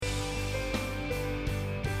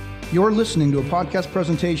You're listening to a podcast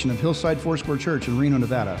presentation of Hillside Foursquare Church in Reno,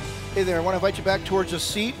 Nevada. Hey there, I want to invite you back towards a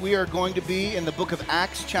seat. We are going to be in the book of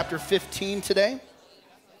Acts, chapter 15 today.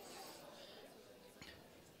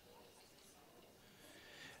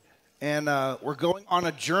 And we're going on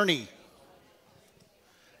a journey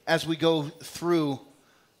as we go through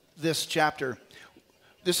this chapter.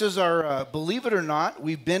 This is our, believe it or not,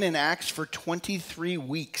 we've been in Acts for 23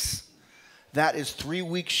 weeks. That is 3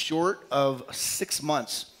 weeks short of 6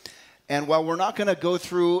 months. And while we're not going to go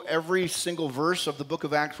through every single verse of the book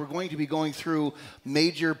of Acts, we're going to be going through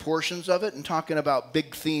major portions of it and talking about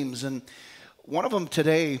big themes. And one of them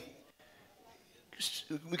today,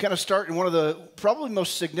 we kind of start in one of the probably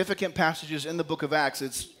most significant passages in the book of Acts.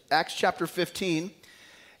 It's Acts chapter 15.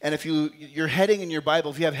 And if you're heading in your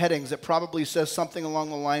Bible, if you have headings, it probably says something along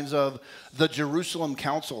the lines of the Jerusalem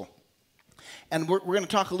Council. And we're going to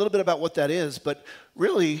talk a little bit about what that is, but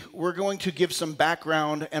really we're going to give some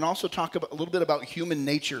background and also talk about, a little bit about human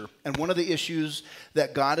nature and one of the issues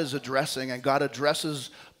that God is addressing, and God addresses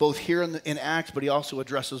both here in Acts, but he also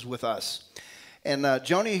addresses with us. And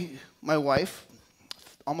Joni, my wife,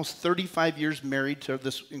 almost 35 years married to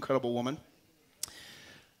this incredible woman.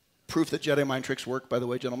 Proof that Jedi mind tricks work, by the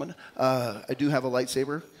way, gentlemen. I do have a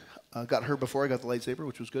lightsaber. Got her before I got the lightsaber,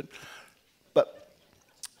 which was good. But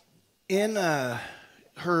in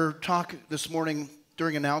her talk this morning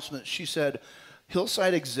during announcement, she said,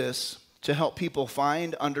 Hillside exists to help people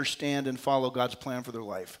find, understand, and follow God's plan for their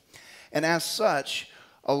life. And as such,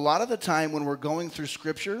 a lot of the time when we're going through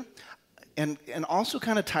Scripture, and also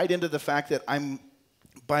kind of tied into the fact that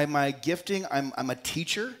by my gifting, I'm a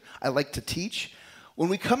teacher. I like to teach. When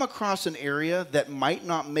we come across an area that might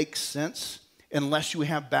not make sense unless you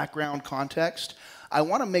have background context, I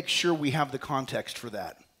want to make sure we have the context for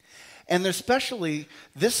that. And especially,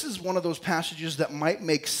 this is one of those passages that might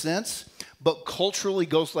make sense, but culturally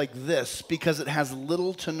goes like this because it has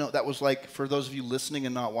little to no. That was like, for those of you listening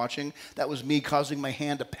and not watching, that was me causing my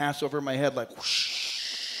hand to pass over my head like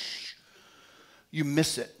whoosh. You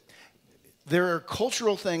miss it. There are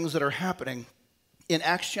cultural things that are happening in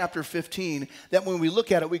Acts chapter 15 that when we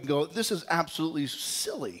look at it, we can go, this is absolutely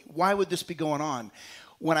silly. Why would this be going on?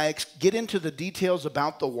 When I get into the details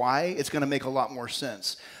about the why, it's going to make a lot more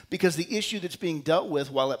sense. Because the issue that's being dealt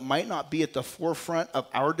with, while it might not be at the forefront of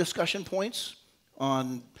our discussion points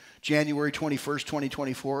on January 21st,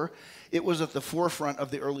 2024, it was at the forefront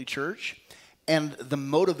of the early church. And the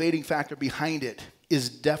motivating factor behind it is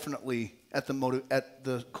definitely at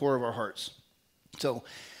the core of our hearts. So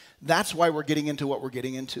that's why we're getting into what we're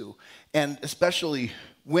getting into. And especially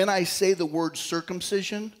when I say the word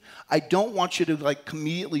circumcision, I don't want you to like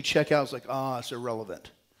immediately check out. It's like, it's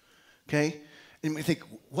irrelevant. Okay? And we think,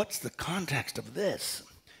 what's the context of this?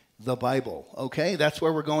 The Bible. Okay? That's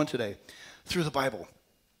where we're going today. Through the Bible.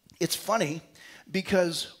 It's funny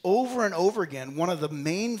because over and over again, one of the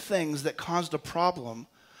main things that caused a problem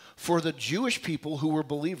for the Jewish people who were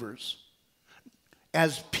believers,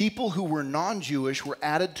 as people who were non-Jewish were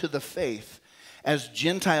added to the faith, as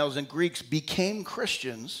Gentiles and Greeks became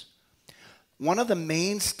Christians, one of the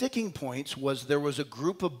main sticking points was there was a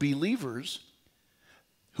group of believers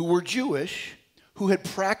who were Jewish, who had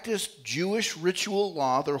practiced Jewish ritual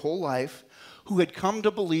law their whole life, who had come to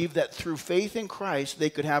believe that through faith in Christ they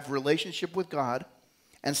could have relationship with God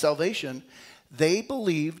and salvation. They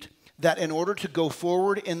believed that in order to go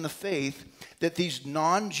forward in the faith, that these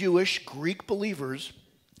non-Jewish Greek believers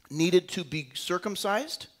needed to be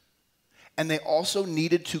circumcised, and they also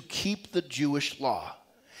needed to keep the Jewish law.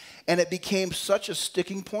 And it became such a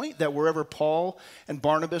sticking point that wherever Paul and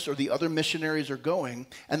Barnabas or the other missionaries are going,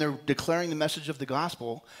 and they're declaring the message of the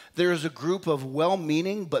gospel, there is a group of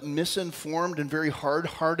well-meaning but misinformed and very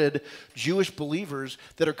hard-hearted Jewish believers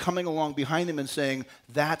that are coming along behind them and saying,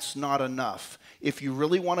 that's not enough. If you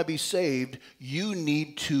really want to be saved, you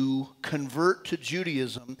need to convert to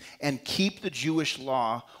Judaism and keep the Jewish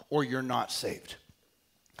law, or you're not saved.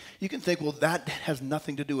 You can think, well, that has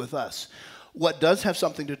nothing to do with us. What does have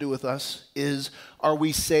something to do with us is, are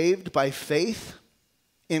we saved by faith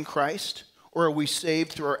in Christ, or are we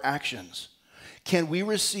saved through our actions? Can we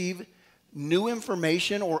receive new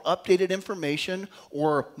information or updated information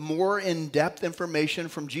or more in-depth information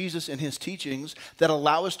from Jesus in his teachings that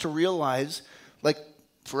allow us to realize, like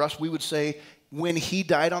for us, we would say, when he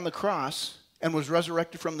died on the cross and was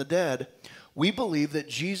resurrected from the dead, we believe that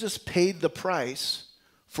Jesus paid the price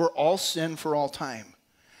for all sin for all time.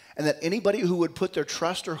 And that anybody who would put their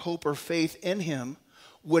trust or hope or faith in him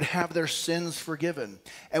would have their sins forgiven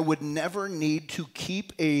and would never need to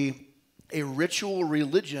keep a ritual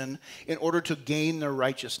religion in order to gain their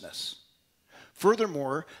righteousness.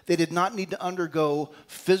 Furthermore, they did not need to undergo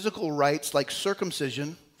physical rites like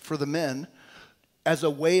circumcision for the men as a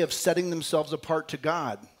way of setting themselves apart to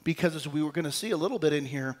God. Because as we were going to see a little bit in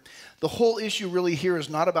here, the whole issue really here is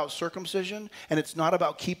not about circumcision, and it's not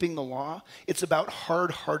about keeping the law. It's about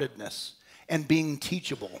hard-heartedness and being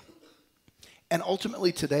teachable. And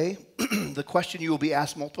ultimately today, the question you will be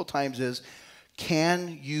asked multiple times is,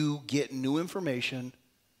 can you get new information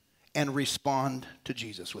and respond to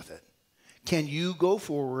Jesus with it? Can you go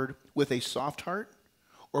forward with a soft heart,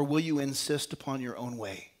 or will you insist upon your own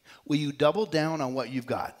way? Will you double down on what you've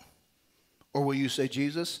got? Or will you say,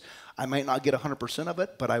 Jesus, I might not get 100% of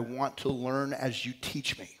it, but I want to learn as you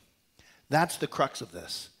teach me. That's the crux of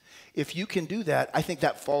this. If you can do that, I think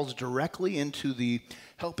that falls directly into the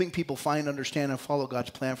helping people find, understand, and follow God's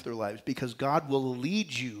plan for their lives, because God will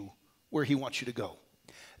lead you where he wants you to go.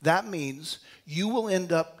 That means you will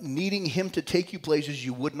end up needing him to take you places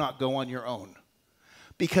you would not go on your own.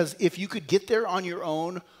 Because if you could get there on your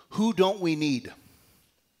own, who don't we need?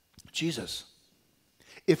 Jesus.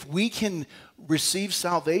 If we can receive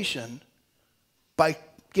salvation by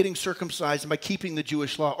getting circumcised and by keeping the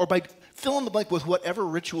Jewish law, or by fill in the blank with whatever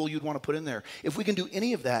ritual you'd want to put in there, if we can do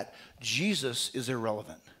any of that, Jesus is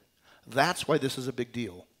irrelevant. That's why this is a big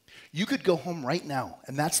deal. You could go home right now,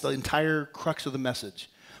 and that's the entire crux of the message.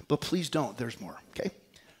 But please don't. There's more, okay?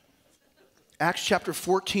 Acts chapter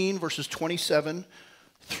 14, verses 27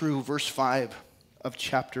 through verse 5 of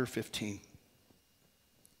chapter 15.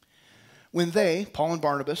 When they, Paul and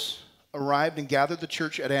Barnabas, arrived and gathered the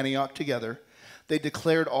church at Antioch together, they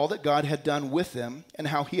declared all that God had done with them and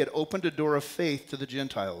how he had opened a door of faith to the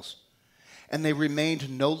Gentiles. And they remained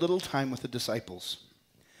no little time with the disciples.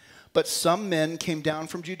 But some men came down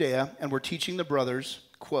from Judea and were teaching the brothers,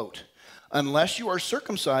 quote, unless you are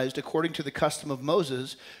circumcised according to the custom of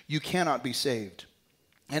Moses, you cannot be saved.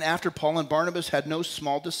 And after Paul and Barnabas had no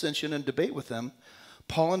small dissension and debate with them,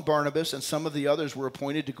 Paul and Barnabas and some of the others were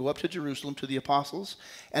appointed to go up to Jerusalem to the apostles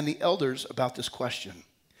and the elders about this question.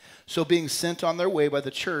 So being sent on their way by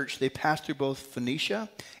the church, they passed through both Phoenicia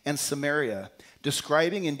and Samaria,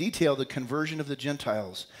 describing in detail the conversion of the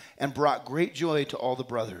Gentiles, and brought great joy to all the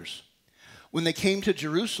brothers. When they came to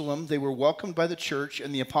Jerusalem, they were welcomed by the church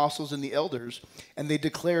and the apostles and the elders, and they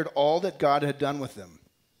declared all that God had done with them.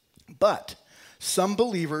 But some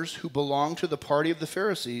believers who belonged to the party of the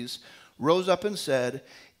Pharisees rose up and said,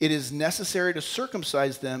 it is necessary to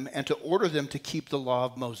circumcise them and to order them to keep the law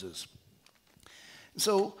of Moses.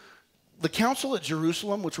 So the council at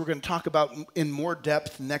Jerusalem, which we're going to talk about in more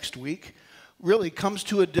depth next week, really comes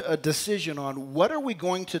to a decision on what are we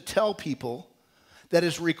going to tell people that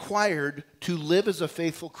is required to live as a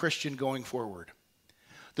faithful Christian going forward.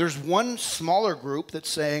 There's one smaller group that's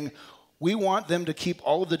saying, we want them to keep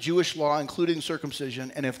all of the Jewish law, including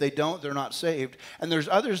circumcision, and if they don't, they're not saved. And there's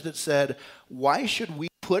others that said, why should we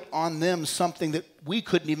put on them something that we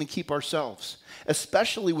couldn't even keep ourselves?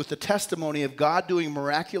 Especially with the testimony of God doing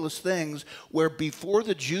miraculous things where before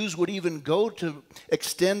the Jews would even go to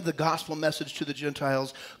extend the gospel message to the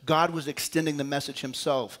Gentiles, God was extending the message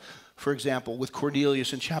himself. For example, with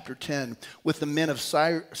Cornelius in chapter 10, with the men of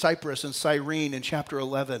Cyprus and Cyrene in chapter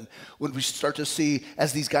 11, when we start to see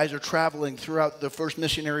as these guys are traveling throughout the first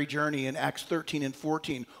missionary journey in Acts 13 and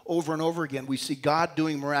 14, over and over again, we see God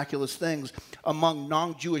doing miraculous things among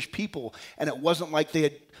non-Jewish people. And it wasn't like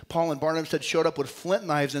Paul and Barnabas had showed up with flint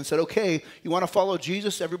knives and said, okay, you want to follow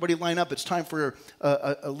Jesus? Everybody line up. It's time for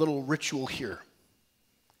a little ritual here.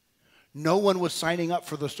 No one was signing up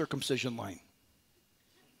for the circumcision line.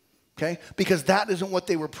 Okay? Because that isn't what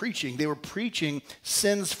they were preaching. They were preaching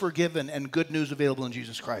sins forgiven and good news available in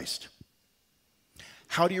Jesus Christ.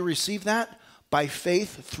 How do you receive that? By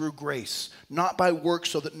faith through grace, not by works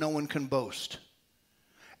so that no one can boast.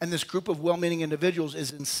 And this group of well-meaning individuals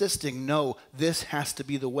is insisting, no, this has to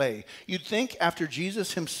be the way. You'd think after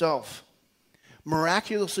Jesus himself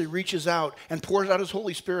miraculously reaches out and pours out his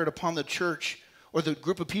Holy Spirit upon the church or the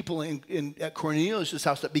group of people at Cornelius'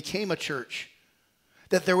 house that became a church,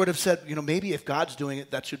 that there would have said, maybe if God's doing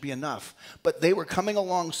it, that should be enough. But they were coming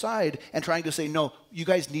alongside and trying to say, no, you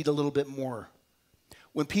guys need a little bit more.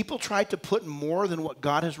 When people try to put more than what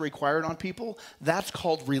God has required on people, that's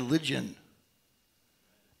called religion.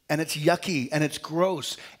 And it's yucky and it's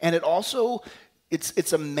gross. And it also,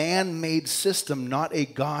 it's a man-made system, not a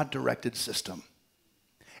God-directed system.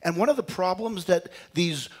 And one of the problems that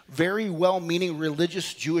these very well-meaning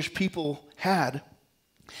religious Jewish people had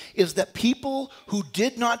is that people who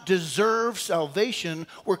did not deserve salvation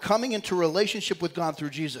were coming into relationship with God through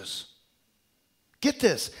Jesus. Get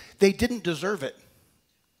this, they didn't deserve it.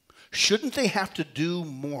 Shouldn't they have to do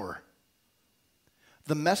more?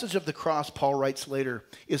 The message of the cross, Paul writes later,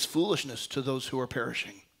 is foolishness to those who are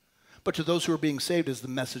perishing. But to those who are being saved is the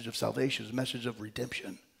message of salvation, the message of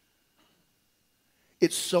redemption.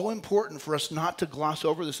 It's so important for us not to gloss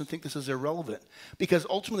over this and think this is irrelevant, because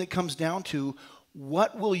ultimately it comes down to,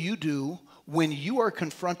 what will you do when you are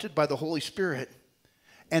confronted by the Holy Spirit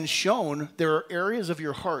and shown there are areas of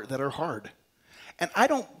your heart that are hard? And I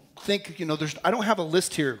don't think, I don't have a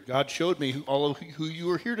list here. God showed me all of who you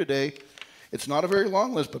are here today. It's not a very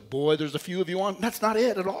long list, but boy, there's a few of you on. That's not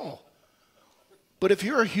it at all. But if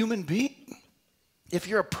you're a human being, if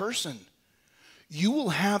you're a person, you will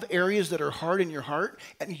have areas that are hard in your heart,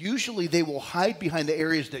 and usually they will hide behind the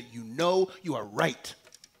areas that you know you are right.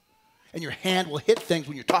 And your hand will hit things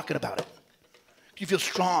when you're talking about it. You feel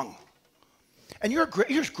strong. And you're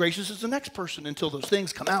as gracious as the next person until those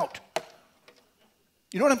things come out.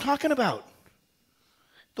 You know what I'm talking about?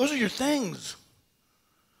 Those are your things.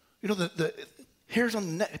 The hairs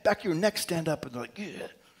on the back of your neck stand up, and they're like, yeah.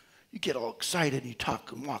 You get all excited and you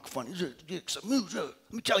talk and walk funny. Let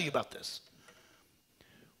me tell you about this.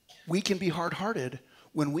 We can be hard-hearted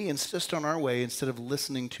when we insist on our way instead of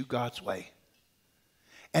listening to God's way.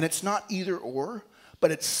 And it's not either or,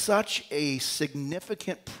 but it's such a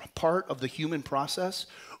significant part of the human process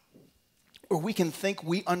where we can think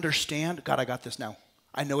we understand. God, I got this now.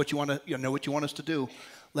 I know what you want us to do.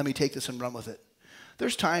 Let me take this and run with it.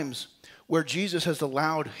 There's times where Jesus has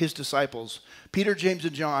allowed his disciples, Peter, James,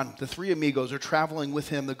 and John, the three amigos, are traveling with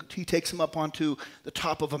him. He takes them up onto the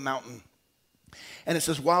top of a mountain. And it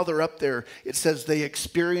says while they're up there, it says they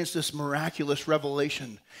experience this miraculous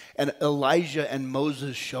revelation, and Elijah and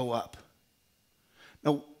Moses show up.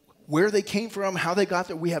 Now, where they came from, how they got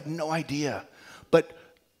there, we have no idea. But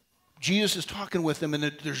Jesus is talking with them, and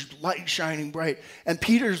there's light shining bright. And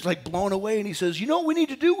Peter's like blown away, and he says, you know what we need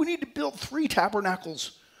to do? We need to build 3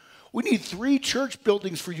 tabernacles. We need 3 church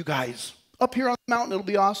buildings for you guys. Up here on the mountain, it'll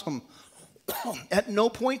be awesome. At no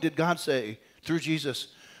point did God say, through Jesus,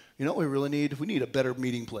 you know what we really need? We need a better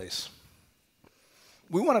meeting place.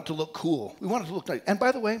 We want it to look cool. We want it to look nice. And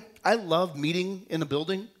by the way, I love meeting in a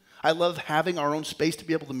building. I love having our own space to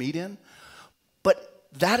be able to meet in. But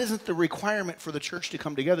that isn't the requirement for the church to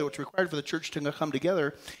come together. What's required for the church to come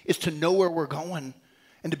together is to know where we're going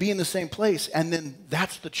and to be in the same place. And then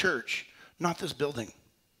that's the church, not this building.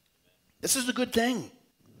 This is a good thing.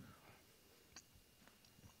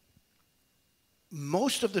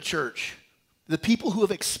 Most of the church, the people who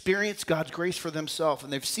have experienced God's grace for themselves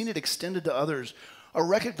and they've seen it extended to others, are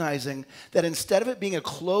recognizing that instead of it being a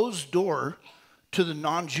closed door to the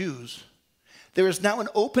non-Jews, there is now an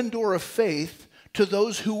open door of faith to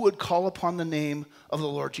those who would call upon the name of the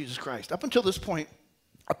Lord Jesus Christ. Up until this point,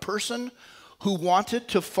 a person who wanted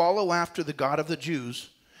to follow after the God of the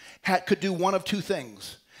Jews could do one of 2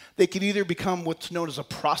 things. They could either become what's known as a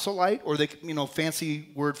proselyte, or they could, fancy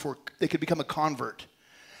word for, they could become a convert.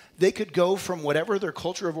 They could go from whatever their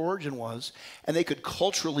culture of origin was, and they could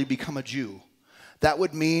culturally become a Jew. That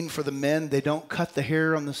would mean for the men, they don't cut the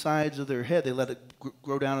hair on the sides of their head. They let it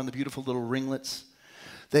grow down in the beautiful little ringlets.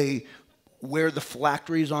 They wear the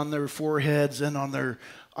phylacteries on their foreheads and on their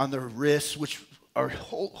wrists, which are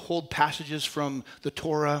hold passages from the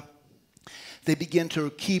Torah. They begin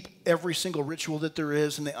to keep every single ritual that there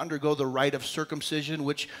is, and they undergo the rite of circumcision,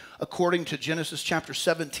 which, according to Genesis chapter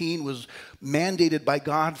 17, was mandated by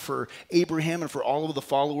God for Abraham and for all of the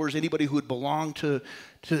followers. Anybody who would belong to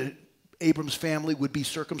Abram's family would be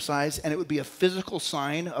circumcised, and it would be a physical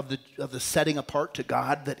sign of the setting apart to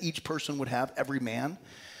God that each person would have, every man.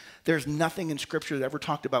 There's nothing in Scripture that ever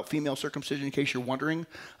talked about female circumcision, in case you're wondering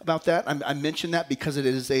about that. I mention that because it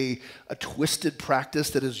is a twisted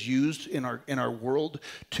practice that is used in our world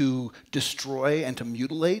to destroy and to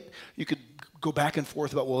mutilate. You could go back and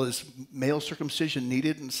forth about, well, is male circumcision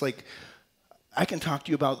needed? And it's like, I can talk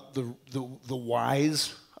to you about the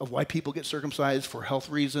whys of why people get circumcised, for health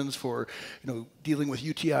reasons, for dealing with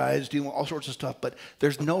UTIs, dealing with all sorts of stuff, but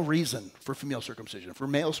there's no reason for female circumcision. For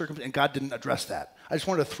male circumcision, and God didn't address that. I just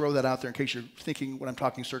wanted to throw that out there in case you're thinking when I'm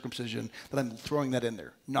talking circumcision that I'm throwing that in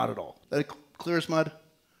there. Not at all. That clear as mud?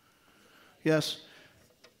 Yes?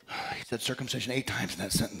 He said circumcision 8 times in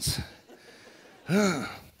that sentence.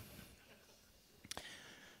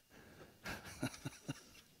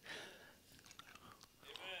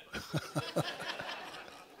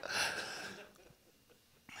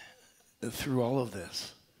 Through all of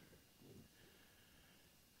this,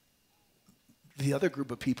 the other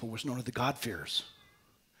group of people was known as the God-fearers.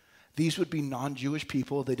 These would be non-Jewish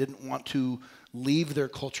people. They didn't want to leave their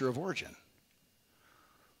culture of origin.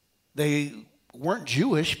 They weren't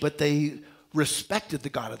Jewish, but they respected the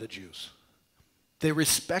God of the Jews. They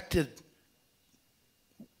respected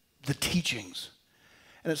the teachings.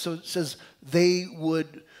 And so it says they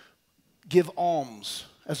would give alms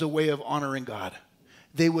as a way of honoring God.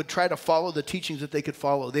 They would try to follow the teachings that they could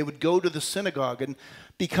follow. They would go to the synagogue, and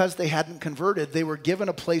because they hadn't converted, they were given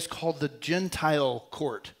a place called the Gentile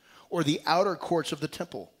court, or the outer courts of the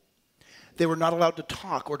temple. They were not allowed to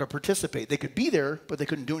talk or to participate. They could be there, but they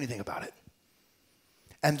couldn't do anything about it.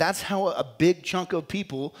 And that's how a big chunk of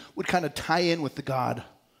people would kind of tie in with the God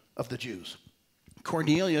of the Jews.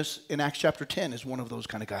 Cornelius in Acts chapter 10 is one of those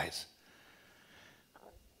kind of guys.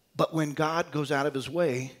 But when God goes out of his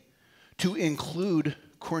way to include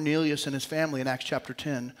Cornelius and his family in Acts chapter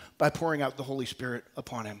 10 by pouring out the Holy Spirit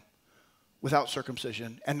upon him without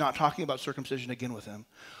circumcision, and not talking about circumcision again with him,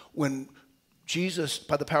 when Jesus,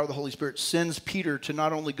 by the power of the Holy Spirit, sends Peter to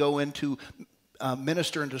not only go into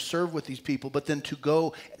minister and to serve with these people, but then to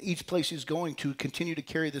go each place he's going to continue to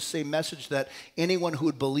carry the same message that anyone who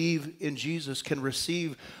would believe in Jesus can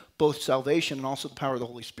receive both salvation and also the power of the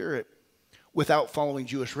Holy Spirit without following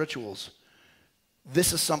Jewish rituals.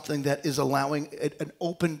 This is something that is allowing an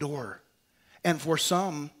open door. And for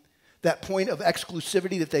some, that point of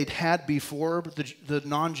exclusivity that they'd had before the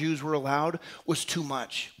non-Jews were allowed was too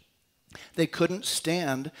much. They couldn't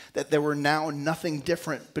stand that there were now nothing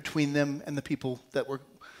different between them and the people that were,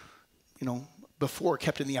 before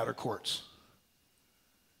kept in the outer courts.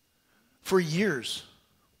 For years,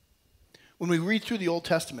 when we read through the Old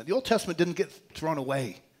Testament didn't get thrown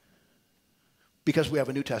away because we have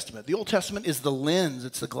a New Testament. The Old Testament is the lens,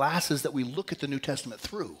 it's the glasses that we look at the New Testament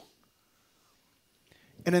through.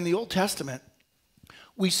 And in the Old Testament,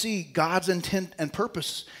 we see God's intent and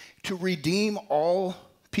purpose to redeem all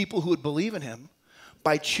people who would believe in him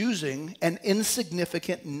by choosing an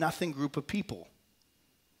insignificant nothing group of people.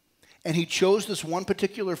 And he chose this one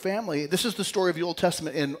particular family. This is the story of the Old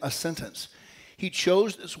Testament in a sentence. He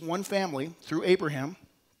chose this one family through Abraham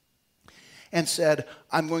and said,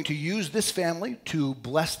 I'm going to use this family to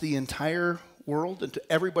bless the entire world, and to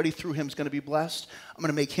everybody through him is going to be blessed. I'm going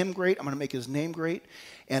to make him great. I'm going to make his name great.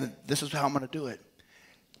 And this is how I'm going to do it.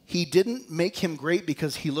 He didn't make him great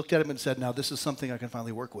because he looked at him and said, now this is something I can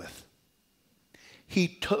finally work with. He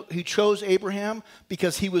chose Abraham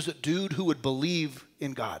because he was a dude who would believe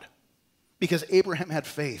in God. Because Abraham had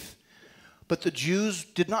faith. But the Jews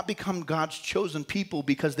did not become God's chosen people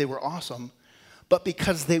because they were awesome, but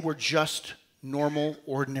because they were just normal,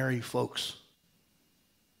 ordinary folks.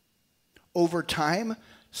 Over time,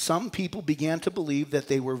 some people began to believe that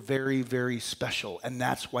they were very, very special, and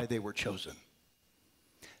that's why they were chosen.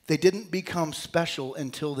 They didn't become special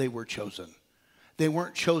until they were chosen. They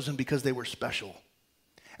weren't chosen because they were special.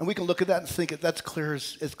 And we can look at that and think that that's clear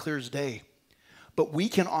as day. But we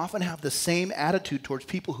can often have the same attitude towards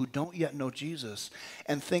people who don't yet know Jesus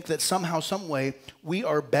and think that somehow, some way, we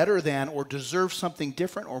are better than or deserve something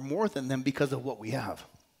different or more than them because of what we have.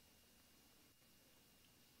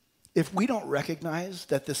 If we don't recognize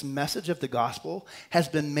that this message of the gospel has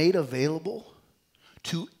been made available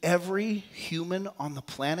to every human on the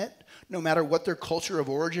planet, no matter what their culture of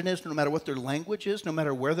origin is, no matter what their language is, no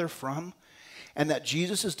matter where they're from, and that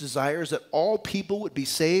Jesus' desire is that all people would be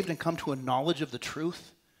saved and come to a knowledge of the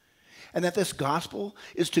truth, and that this gospel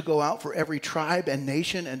is to go out for every tribe and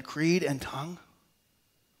nation and creed and tongue,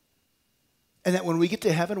 and that when we get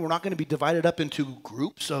to heaven, we're not going to be divided up into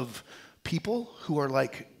groups of people who are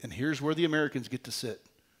like, and here's where the Americans get to sit.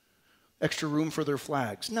 Extra room for their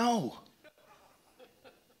flags. No.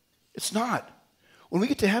 It's not. When we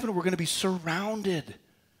get to heaven, we're going to be surrounded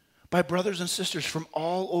by brothers and sisters from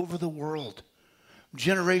all over the world.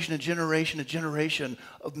 Generation and generation and generation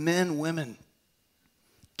of men, women,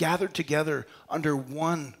 gathered together under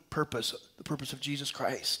one purpose, the purpose of Jesus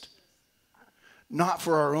Christ. Not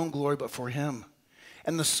for our own glory, but for him.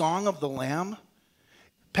 And the song of the Lamb,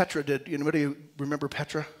 Petra did. Anybody remember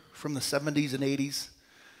Petra from the 70s and 80s?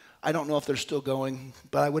 I don't know if they're still going,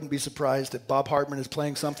 but I wouldn't be surprised if Bob Hartman is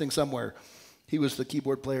playing something somewhere. He was the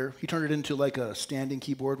keyboard player. He turned it into like a standing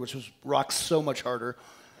keyboard, which was rocks so much harder.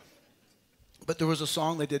 But there was a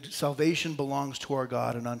song they did, Salvation Belongs to Our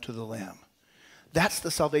God and Unto the Lamb. That's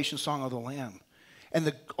the salvation song of the Lamb.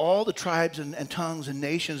 And all the tribes and tongues and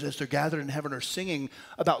nations as they're gathered in heaven are singing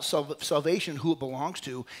about salvation, who it belongs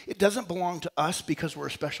to. It doesn't belong to us because we're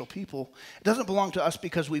a special people. It doesn't belong to us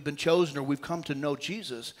because we've been chosen or we've come to know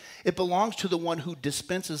Jesus. It belongs to the one who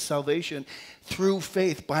dispenses salvation through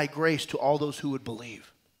faith by grace to all those who would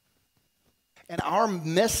believe. And our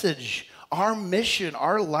message, our mission,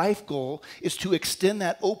 our life goal is to extend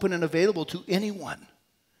that open and available to anyone.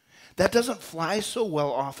 That doesn't fly so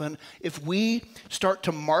well often if we start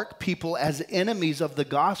to mark people as enemies of the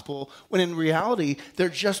gospel, when in reality, they're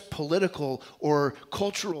just political or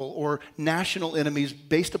cultural or national enemies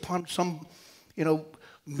based upon some,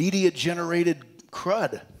 media-generated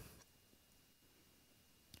crud.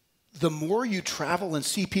 The more you travel and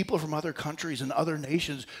see people from other countries and other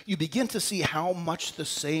nations, you begin to see how much the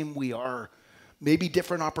same we are. Maybe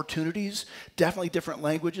different opportunities, definitely different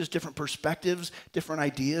languages, different perspectives, different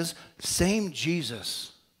ideas. Same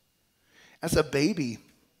Jesus. As a baby,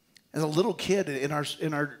 as a little kid in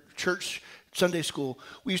our church Sunday school,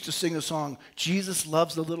 we used to sing a song, Jesus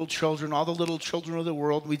loves the little children, all the little children of the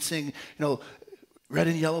world. We'd sing, red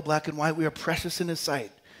and yellow, black and white, we are precious in his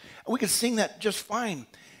sight. And we could sing that just fine.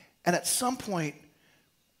 And at some point,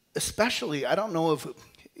 especially, I don't know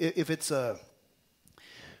if it's an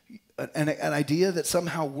idea that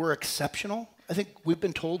somehow we're exceptional. I think we've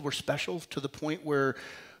been told we're special to the point where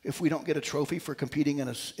if we don't get a trophy for competing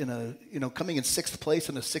coming in sixth place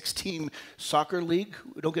in a 6-team soccer league,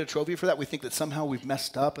 we don't get a trophy for that. We think that somehow we've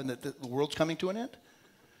messed up and that the world's coming to an end.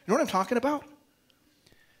 You know what I'm talking about?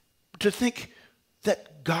 To think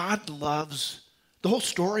that God loves the whole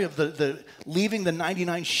story of the leaving the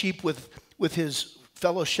 99 sheep with his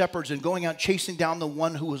fellow shepherds and going out chasing down the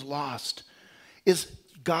one who was lost is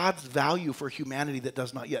God's value for humanity that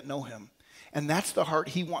does not yet know him. And that's the heart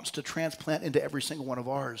he wants to transplant into every single one of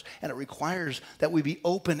ours. And it requires that we be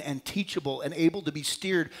open and teachable and able to be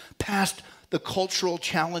steered past the cultural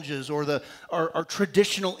challenges or our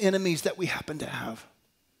traditional enemies that we happen to have.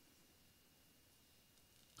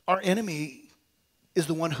 Our enemy is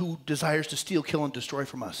the one who desires to steal, kill, and destroy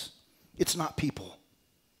from us. It's not people.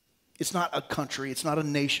 It's not a country. It's not a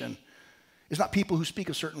nation. It's not people who speak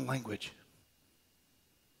a certain language.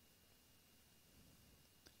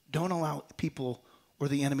 Don't allow people or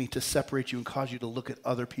the enemy to separate you and cause you to look at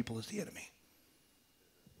other people as the enemy.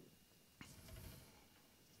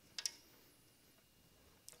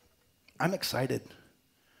 I'm excited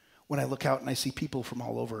when I look out and I see people from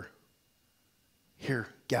all over here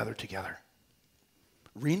gathered together.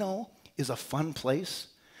 Reno is a fun place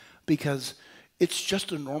because it's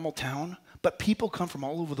just a normal town, but people come from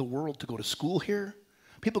all over the world to go to school here.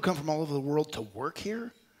 People come from all over the world to work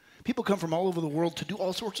here. People come from all over the world to do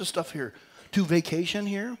all sorts of stuff here, to vacation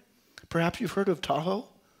here. Perhaps you've heard of Tahoe.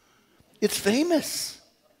 It's famous.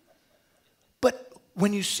 But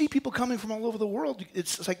when you see people coming from all over the world,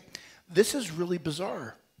 it's like, this is really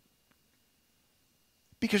bizarre.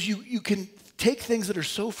 Because you can take things that are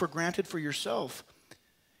so for granted for yourself,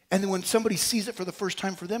 and then when somebody sees it for the first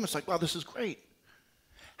time for them, it's like, wow, this is great.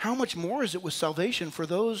 How much more is it with salvation for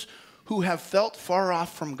those who have felt far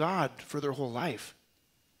off from God for their whole life?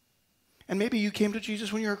 And maybe you came to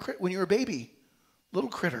Jesus when you were a baby, little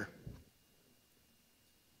critter.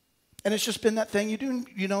 And it's just been that thing you do,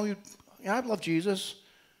 I love Jesus.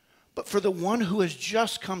 But for the one who has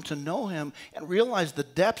just come to know him and realize the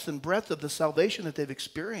depth and breadth of the salvation that they've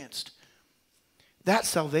experienced, that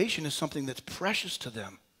salvation is something that's precious to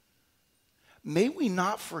them. May we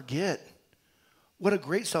not forget what a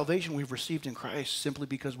great salvation we've received in Christ simply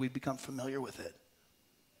because we've become familiar with it.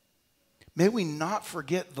 May we not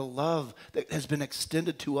forget the love that has been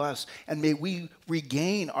extended to us, and may we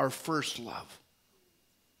regain our first love.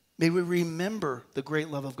 May we remember the great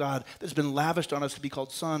love of God that's been lavished on us to be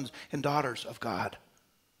called sons and daughters of God.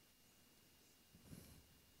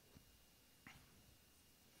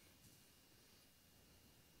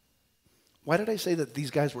 Why did I say that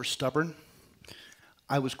these guys were stubborn?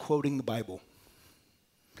 I was quoting the Bible.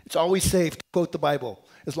 It's always safe to quote the Bible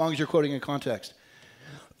as long as you're quoting in context.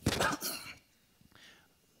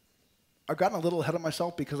 I've gotten a little ahead of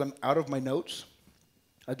myself because I'm out of my notes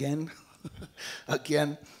again.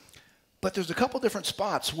 But there's a couple different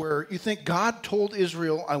spots where you think God told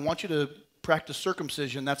Israel, I want you to practice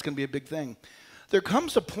circumcision. That's going to be a big thing. There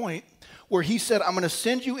comes a point where he said, I'm going to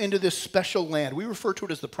send you into this special land. We refer to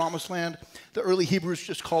it as the promised land. The early Hebrews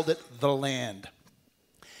just called it the land.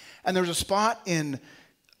 And there's a spot in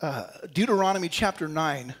Deuteronomy chapter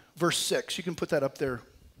 9, verse 6. You can put that up there.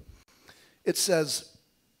 It says,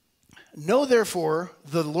 know therefore,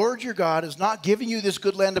 the Lord your God is not giving you this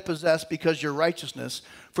good land to possess because your righteousness,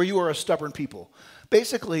 for you are a stubborn people.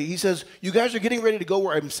 Basically, he says, you guys are getting ready to go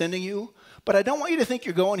where I'm sending you, but I don't want you to think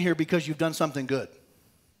you're going here because you've done something good.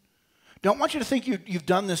 Don't want you to think you've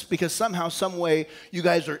done this because somehow, some way, you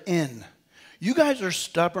guys are in. You guys are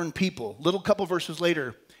stubborn people. Little couple verses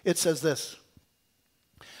later, it says this.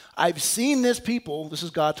 I've seen this people, this is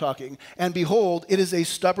God talking, and behold, it is a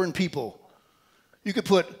stubborn people. You could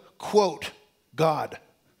put, quote, God.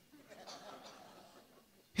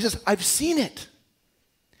 He says, I've seen it.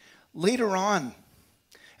 later on,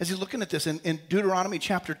 as he's looking at this in Deuteronomy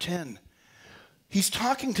chapter 10, he's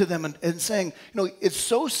talking to them and saying, it's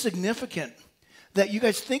so significant that you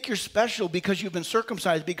guys think you're special because you've been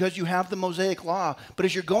circumcised, because you have the Mosaic law. But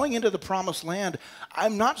as you're going into the promised land,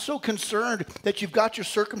 I'm not so concerned that you've got your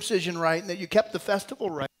circumcision right and that you kept the festival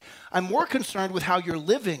right. I'm more concerned with how you're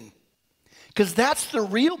living, because that's the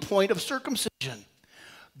real point of circumcision.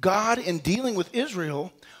 God, in dealing with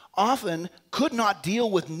Israel, often could not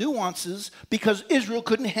deal with nuances because Israel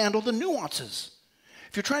couldn't handle the nuances.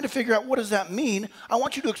 If you're trying to figure out what does that mean, I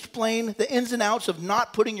want you to explain the ins and outs of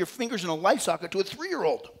not putting your fingers in a light socket to a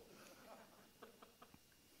 3-year-old.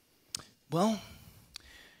 Well,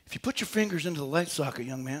 if you put your fingers into the light socket,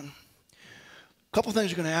 young man, a couple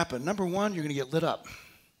things are going to happen. Number one, you're going to get lit up.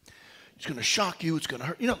 It's going to shock you. It's going to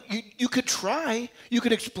hurt. You could try. You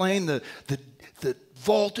could explain the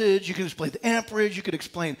voltage. You can explain the amperage. You can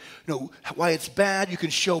explain, why it's bad. You can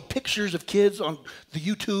show pictures of kids on the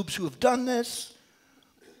YouTubes who have done this.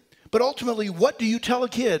 But ultimately, what do you tell a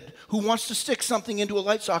kid who wants to stick something into a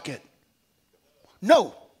light socket?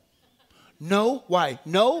 No. No. Why?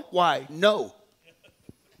 No. Why? No.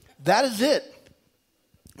 That is it.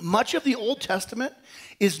 Much of the Old Testament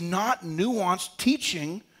is not nuanced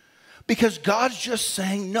teaching because God's just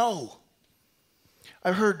saying no.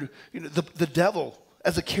 I heard the devil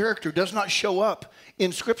as a character does not show up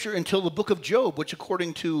in Scripture until the book of Job, which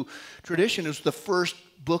according to tradition is the first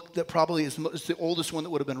book that probably is the oldest one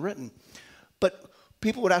that would have been written. But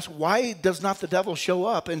people would ask, why does not the devil show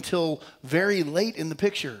up until very late in the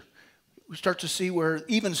picture? We start to see where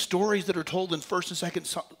even stories that are told in 1st and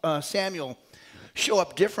 2nd Samuel show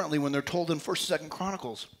up differently when they're told in 1st and 2nd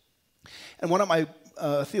Chronicles. And one of my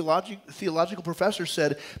theological professors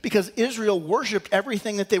said, because Israel worshipped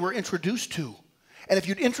everything that they were introduced to. And if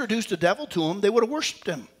you'd introduced a devil to them, they would have worshipped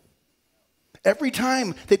him. Every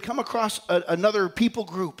time they'd come across another people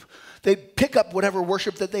group, they'd pick up whatever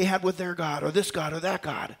worship that they had with their God or this God or that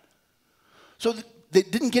God. So they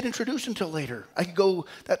didn't get introduced until later. I could go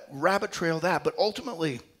that rabbit trail but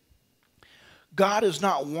ultimately, God is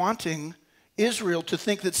not wanting Israel to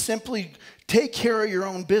think that simply take care of your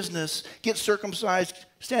own business, get circumcised,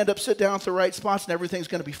 stand up, sit down at the right spots, and everything's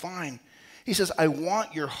going to be fine. He says, I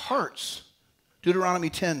want your hearts.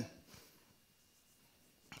 Deuteronomy 10.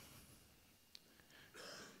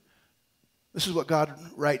 This is what God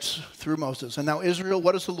writes through Moses. And now, Israel,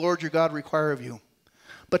 what does the Lord your God require of you?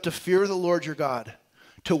 But to fear the Lord your God,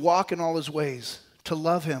 to walk in all his ways, to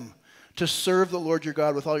love him, to serve the Lord your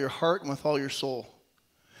God with all your heart and with all your soul,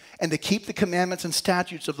 and to keep the commandments and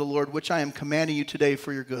statutes of the Lord, which I am commanding you today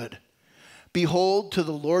for your good. Behold, to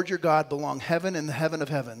the Lord your God belong heaven and the heaven of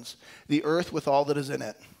heavens, the earth with all that is in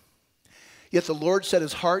it. Yet the Lord set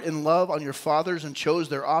his heart in love on your fathers and chose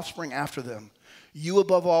their offspring after them, you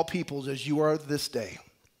above all peoples as you are this day.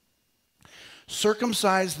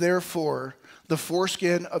 Circumcise therefore the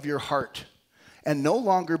foreskin of your heart, and no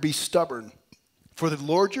longer be stubborn. For the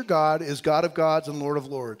Lord your God is God of gods and Lord of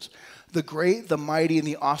lords, the great, the mighty, and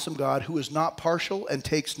the awesome God, who is not partial and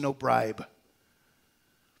takes no bribe.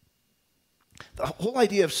 The whole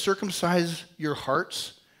idea of circumcise your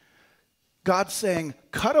hearts, God's saying,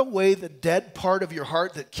 cut away the dead part of your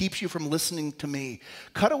heart that keeps you from listening to me.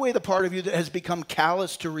 Cut away the part of you that has become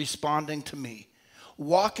callous to responding to me.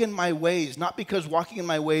 Walk in my ways, not because walking in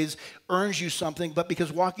my ways earns you something, but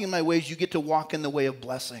because walking in my ways, you get to walk in the way of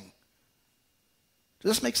blessing.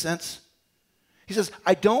 Does this make sense? He says,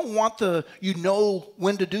 I don't want you know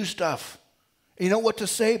when to do stuff. You know what to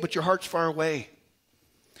say, but your heart's far away.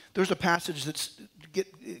 There's a passage that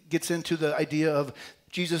gets into the idea of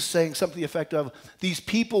Jesus saying something to the effect of, these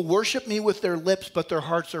people worship me with their lips, but their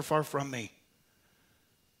hearts are far from me.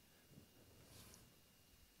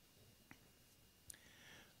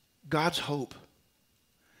 God's hope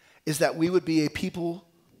is that we would be a people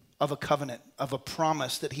of a covenant, of a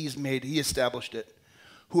promise that he's made, he established it,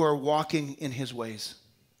 who are walking in his ways.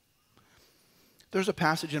 There's a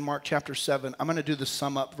passage in Mark chapter 7. I'm going to do the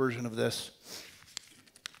sum up version of this.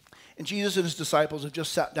 And Jesus and his disciples have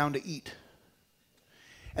just sat down to eat.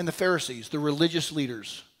 And the Pharisees, the religious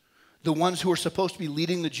leaders, the ones who are supposed to be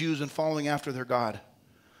leading the Jews and following after their God,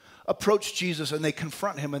 approach Jesus and they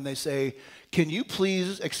confront him and they say, can you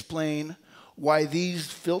please explain why these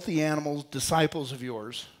filthy animals, disciples of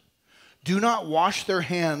yours, do not wash their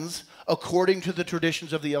hands according to the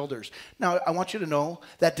traditions of the elders? Now, I want you to know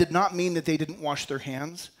that did not mean that they didn't wash their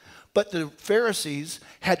hands, but the Pharisees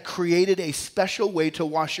had created a special way to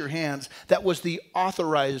wash your hands that was the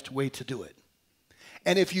authorized way to do it.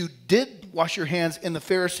 And if you did wash your hands in the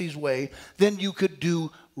Pharisees' way, then you could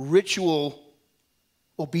do ritual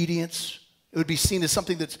obedience, It would be seen as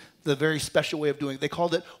something that's the very special way of doing it. They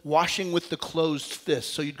called it washing with the closed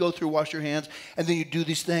fist. So you'd go through, wash your hands, and then you'd do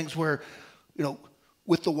these things where,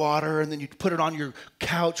 with the water, and then you put it on your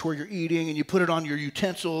couch where you're eating, and you put it on your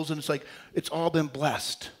utensils, and it's like it's all been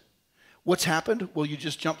blessed. What's happened? Well, you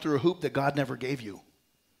just jumped through a hoop that God never gave you.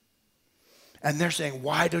 And they're saying,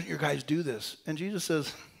 why don't you guys do this? And Jesus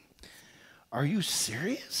says, are you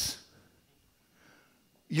serious?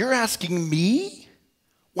 You're asking me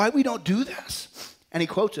why we don't do this? And he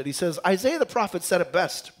quotes it. He says, Isaiah the prophet said it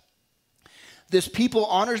best. This people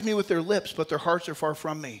honors me with their lips, but their hearts are far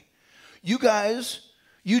from me. You guys,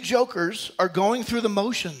 you jokers, are going through the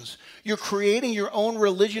motions. You're creating your own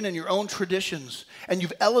religion and your own traditions, and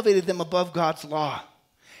you've elevated them above God's law.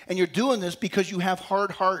 And you're doing this because you have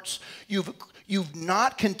hard hearts. You've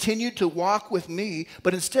not continued to walk with me,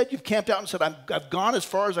 but instead you've camped out and said, I've gone as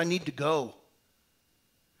far as I need to go.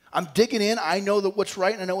 I'm digging in. I know that what's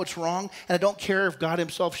right and I know what's wrong, and I don't care if God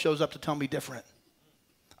himself shows up to tell me different.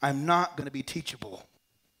 I'm not going to be teachable.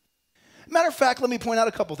 Matter of fact, let me point out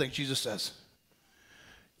a couple things Jesus says.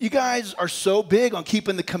 You guys are so big on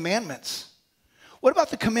keeping the commandments. What about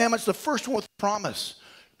the commandments? The first one with promise.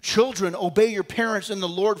 Children, obey your parents in the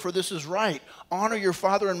Lord, for this is right. Honor your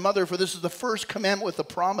father and mother, for this is the first commandment with the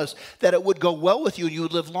promise that it would go well with you and you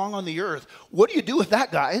would live long on the earth. What do you do with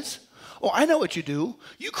that, guys? Oh, I know what you do.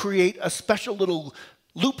 You create a special little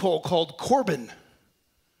loophole called Corban.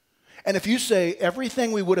 And if you say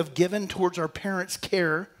everything we would have given towards our parents'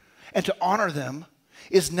 care and to honor them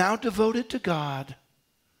is now devoted to God,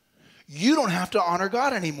 you don't have to honor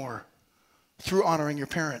God anymore through honoring your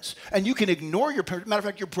parents. And you can ignore your parents. Matter of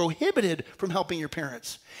fact, you're prohibited from helping your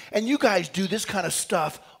parents. And you guys do this kind of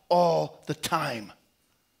stuff all the time.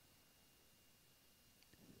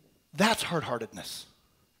 That's hard-heartedness.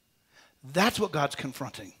 That's what God's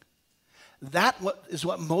confronting. That is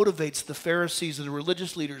what motivates the Pharisees and the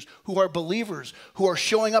religious leaders who are believers, who are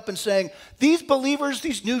showing up and saying, these believers,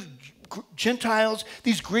 these new Gentiles,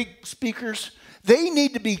 these Greek speakers, they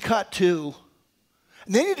need to be cut too.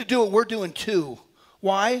 And they need to do what we're doing too.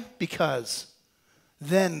 Why? Because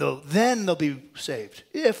then they'll be saved.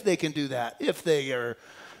 If they can do that. If they are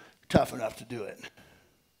tough enough to do it.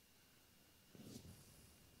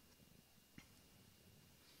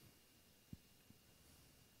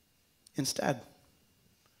 Instead,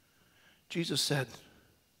 Jesus said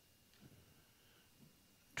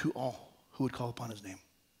to all who would call upon his name,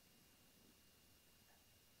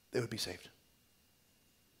 they would be saved.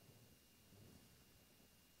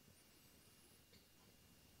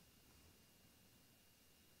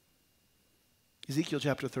 Ezekiel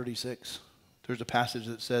chapter 36, there's a passage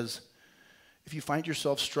that says, if you find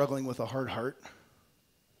yourself struggling with a hard heart,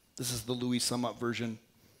 this is the Louie sum up version,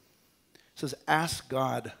 it says, ask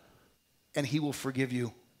God and he will forgive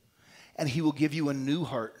you, and he will give you a new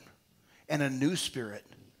heart and a new spirit,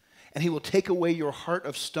 and he will take away your heart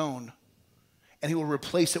of stone, and he will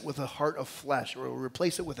replace it with a heart of flesh, or he will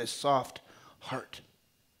replace it with a soft heart.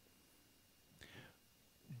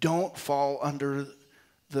 Don't fall under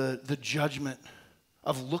the judgment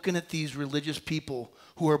of looking at these religious people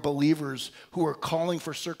who are believers, who are calling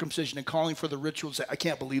for circumcision and calling for the rituals. Say, I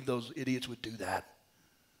can't believe those idiots would do that.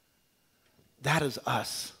 That is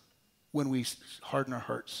us when we harden our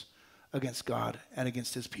hearts against God and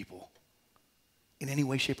against his people in any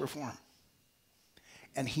way, shape, or form.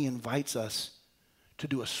 And he invites us to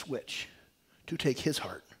do a switch, to take his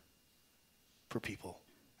heart for people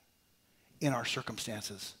in our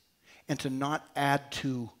circumstances, and to not add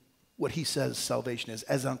to what he says salvation is,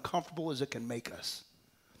 as uncomfortable as it can make us.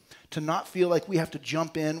 To not feel like we have to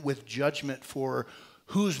jump in with judgment for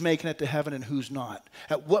who's making it to heaven and who's not.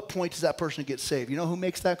 At what point does that person get saved? You know who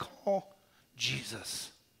makes that call?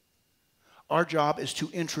 Jesus. Our job is to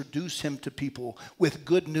introduce him to people with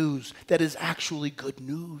good news that is actually good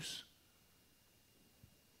news.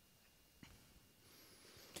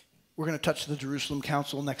 We're going to touch the Jerusalem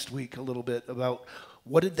Council next week a little bit about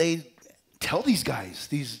what did they tell these guys,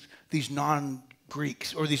 these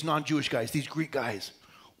non-Greeks, or these non-Jewish guys, these Greek guys.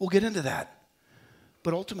 We'll get into that.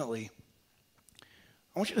 But ultimately,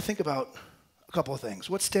 I want you to think about a couple of things.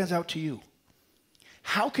 What stands out to you?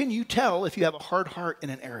 How can you tell if you have a hard heart in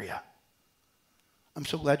an area? I'm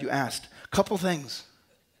so glad you asked. A couple things.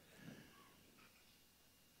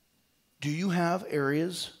 Do you have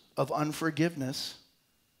areas of unforgiveness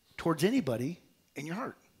towards anybody in your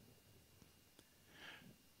heart?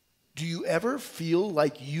 Do you ever feel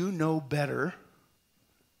like you know better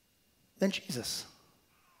than Jesus?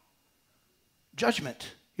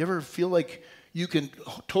 Judgment. You ever feel like you can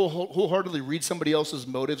wholeheartedly read somebody else's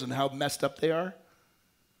motives and how messed up they are?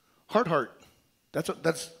 Hard heart.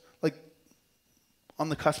 That's like on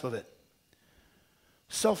the cusp of it.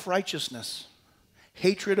 Self-righteousness,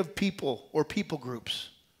 hatred of people or people groups.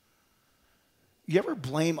 You ever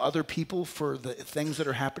blame other people for the things that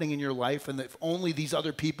are happening in your life, and that if only these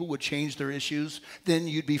other people would change their issues, then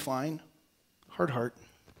you'd be fine? Hard heart.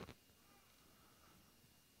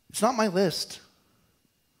 It's not my list.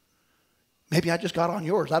 Maybe I just got on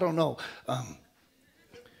yours. I don't know.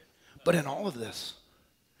 But in all of this,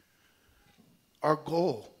 our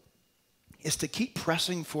goal is to keep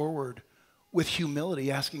pressing forward with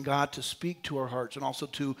humility, asking God to speak to our hearts and also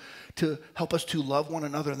to help us to love one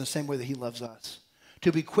another in the same way that he loves us.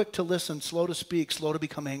 To be quick to listen, slow to speak, slow to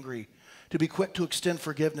become angry. To be quick to extend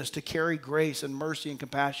forgiveness, to carry grace and mercy and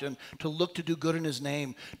compassion, to look to do good in his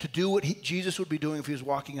name, to do what Jesus would be doing if he was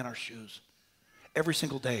walking in our shoes every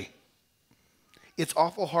single day. It's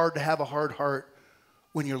awful hard to have a hard heart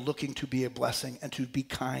when you're looking to be a blessing and to be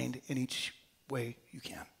kind in each way you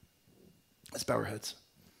can. Let's bow our heads.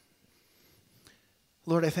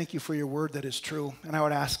 Lord, I thank you for your word that is true. And I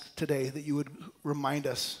would ask today that you would remind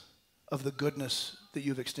us of the goodness that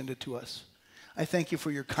you've extended to us. I thank you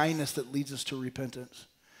for your kindness that leads us to repentance.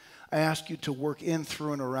 I ask you to work in,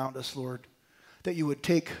 through, and around us, Lord, that you would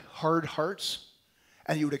take hard hearts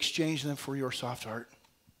and you would exchange them for your soft heart.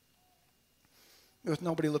 With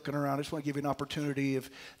nobody looking around, I just want to give you an opportunity. If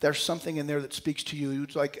there's something in there that speaks to you,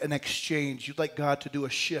 you'd like an exchange, you'd like God to do a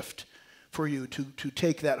shift for you to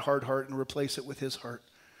take that hard heart and replace it with his heart.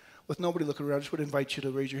 With nobody looking around, I just would invite you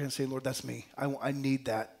to raise your hand and say, Lord, that's me. I need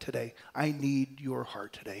that today. I need your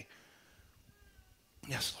heart today.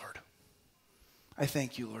 Yes, Lord. I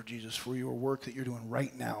thank you, Lord Jesus, for your work that you're doing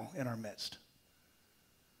right now in our midst.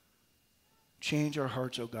 Change our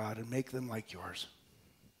hearts, oh God, and make them like yours.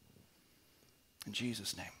 In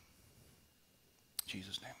Jesus' name.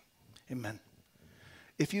 Jesus' name. Amen.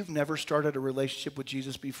 If you've never started a relationship with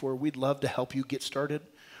Jesus before, we'd love to help you get started.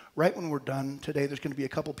 Right when we're done today, there's going to be a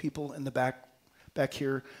couple people in the back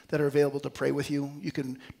here that are available to pray with you. You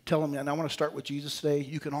can tell them, and I want to start with Jesus today.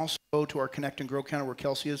 You can also go to our Connect and Grow counter where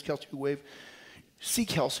Kelsey is. Kelsey, wave. See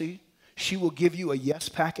Kelsey. She will give you a yes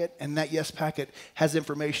packet, and that yes packet has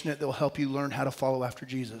information that will help you learn how to follow after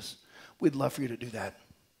Jesus. We'd love for you to do that.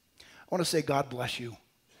 I want to say God bless you.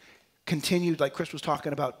 Continue, like Chris was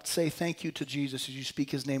talking about, say thank you to Jesus as you speak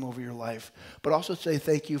his name over your life. But also say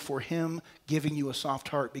thank you for him giving you a soft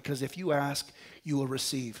heart, because if you ask, you will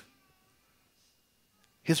receive.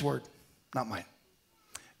 His word, not mine.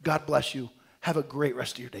 God bless you. Have a great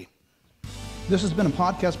rest of your day. This has been a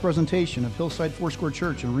podcast presentation of Hillside Foursquare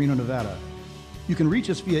Church in Reno, Nevada. You can reach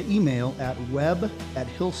us via email at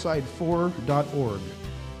web@hillside4.org.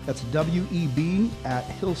 That's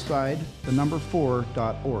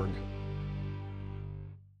WEB@hillside4.org.